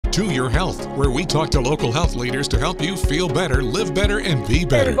To Your Health, where we talk to local health leaders to help you feel better, live better, and be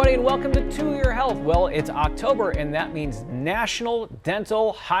better. Hey everybody, and welcome to Your Health. Well, it's October, and that means National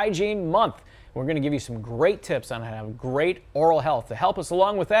Dental Hygiene Month. We're going to give you some great tips on how to have great oral health. To help us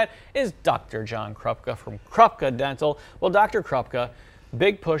along with that is Dr. John Krupka from Krupka Dental. Well, Dr. Krupka,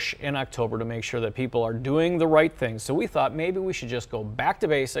 big push in October to make sure that people are doing the right things. So we thought maybe we should just go back to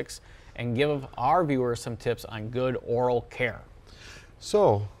basics and give our viewers some tips on good oral care.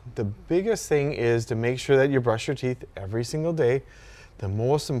 So the biggest thing is to make sure that you brush your teeth every single day. The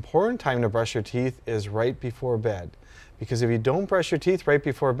most important time to brush your teeth is right before bed. Because if you don't brush your teeth right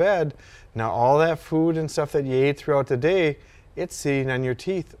before bed, now all that food and stuff that you ate throughout the day, it's sitting on your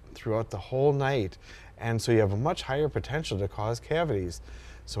teeth throughout the whole night. And so you have a much higher potential to cause cavities.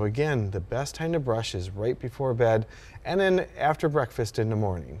 So again, the best time to brush is right before bed and then after breakfast in the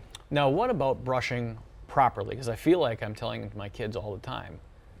morning. Now, what about brushing properly? Because I feel like I'm telling my kids all the time,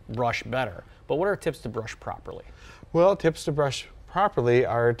 brush better. But what are tips to brush properly? Well, tips to brush properly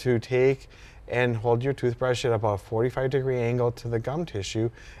are to take and hold your toothbrush at about a 45-degree angle to the gum tissue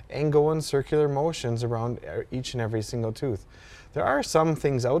and go in circular motions around each and every single tooth. There are some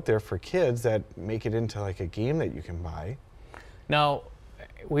things out there for kids that make it into like a game that you can buy. Now,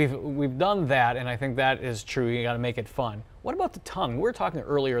 we've done that, and I think that is true. You got to make it fun. What about the tongue? We were talking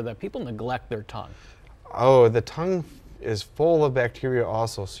earlier that people neglect their tongue. Oh, the tongue is full of bacteria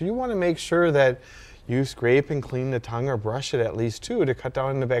also. So you want to make sure that you scrape and clean the tongue or brush it at least too to cut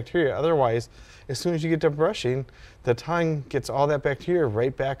down on the bacteria. Otherwise, as soon as you get to brushing, the tongue gets all that bacteria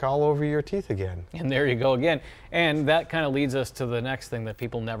right back all over your teeth again. And there you go again. And that kind of leads us to the next thing that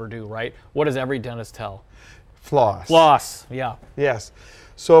people never do, right? What does every dentist tell? Floss. Floss, yeah. Yes.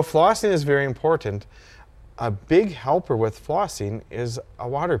 So flossing is very important. A big helper with flossing is a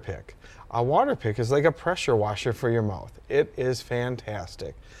water pick. A water pick is like a pressure washer for your mouth. It is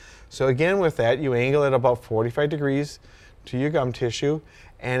fantastic. So again, with that, you angle it about 45 degrees to your gum tissue,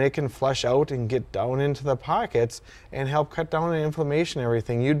 and it can flush out and get down into the pockets and help cut down on inflammation and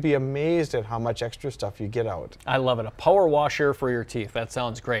everything. You'd be amazed at how much extra stuff you get out. I love it. A power washer for your teeth. That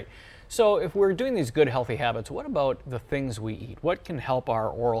sounds great. So if we're doing these good healthy habits, what about the things we eat? What can help our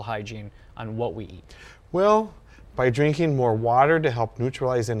oral hygiene on what we eat? Well, by drinking more water to help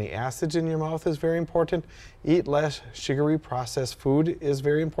neutralize any acids in your mouth is very important. Eat less sugary processed food is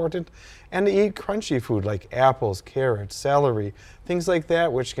very important. And to eat crunchy food like apples, carrots, celery, things like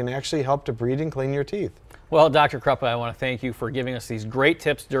that, which can actually help to breathe and clean your teeth. Well, Dr. Krupka, I want to thank you for giving us these great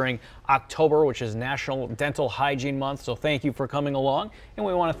tips during October, which is National Dental Hygiene Month. So thank you for coming along. And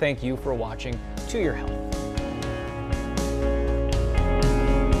we want to thank you for watching To Your Health.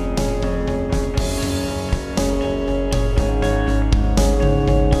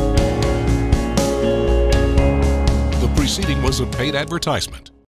 Preceding was a paid advertisement.